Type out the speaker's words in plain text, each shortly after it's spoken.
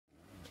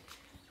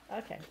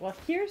Okay, well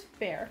here's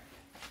Bear.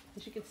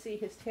 As you can see,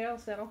 his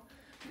tail's now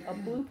a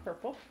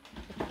blue-purple,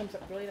 which comes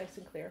up really nice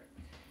and clear.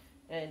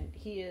 And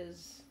he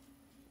is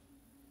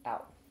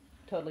out.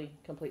 Totally,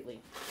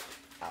 completely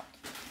out.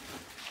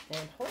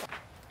 And hold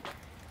on.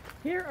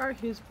 Here are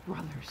his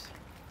brothers.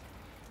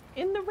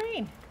 In the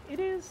rain. It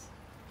is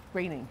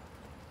raining.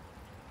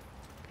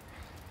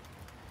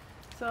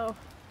 So,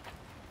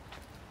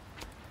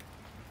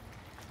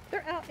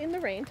 they're out in the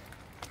rain.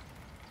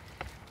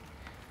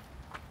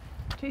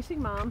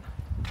 Chasing Mom.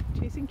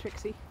 Chasing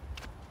Trixie.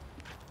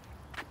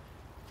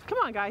 Come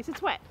on, guys,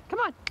 it's wet. Come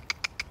on.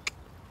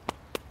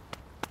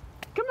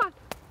 Come on.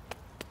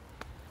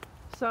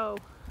 So,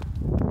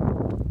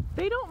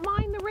 they don't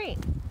mind the rain.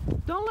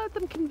 Don't let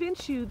them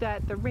convince you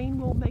that the rain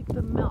will make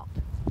them melt.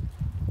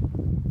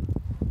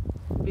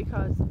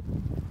 Because,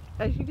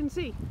 as you can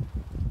see,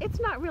 it's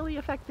not really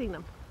affecting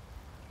them.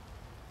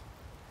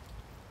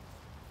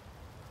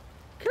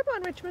 Come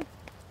on, Richmond.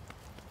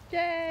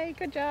 Yay,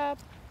 good job.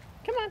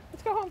 Come on,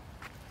 let's go home.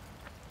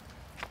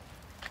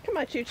 Come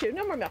on, Choo Choo,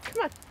 no more milk,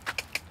 come on.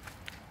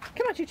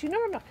 Come on, Choo Choo, no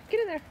more milk. Get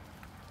in there.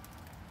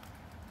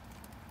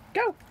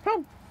 Go,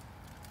 home.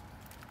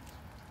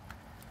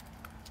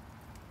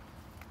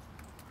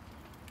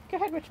 Go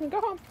ahead, Richmond,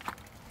 go home.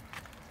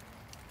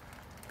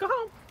 Go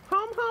home,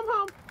 home, home,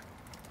 home.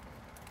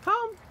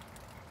 Home.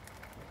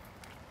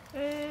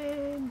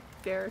 And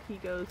there he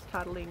goes,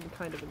 toddling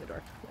kind of in the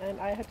dark. And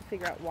I have to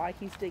figure out why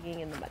he's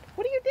digging in the mud.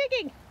 What are you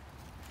digging?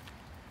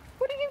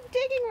 What are you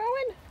digging,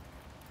 Rowan?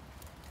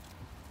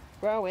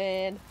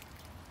 Rowan.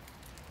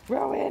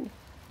 Rowan.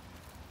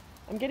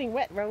 I'm getting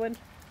wet, Rowan.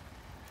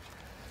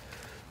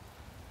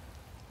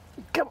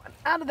 Come on,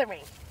 out of the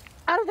rain.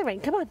 Out of the rain,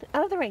 come on,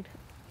 out of the rain.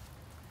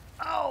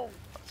 Oh,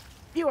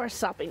 you are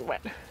sopping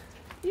wet.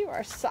 You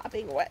are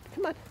sopping wet.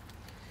 Come on,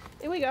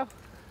 here we go.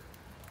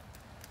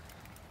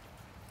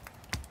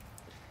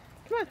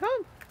 Come on,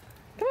 home.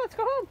 Come on, let's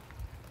go home.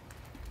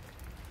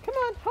 Come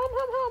on, home,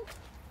 home, home.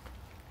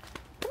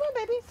 Come on,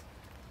 babies.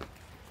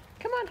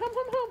 Come on, home,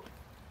 home, home.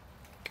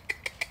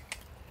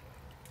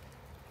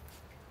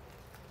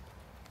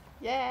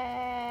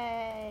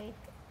 Yay!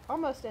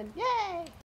 Almost in. Yay!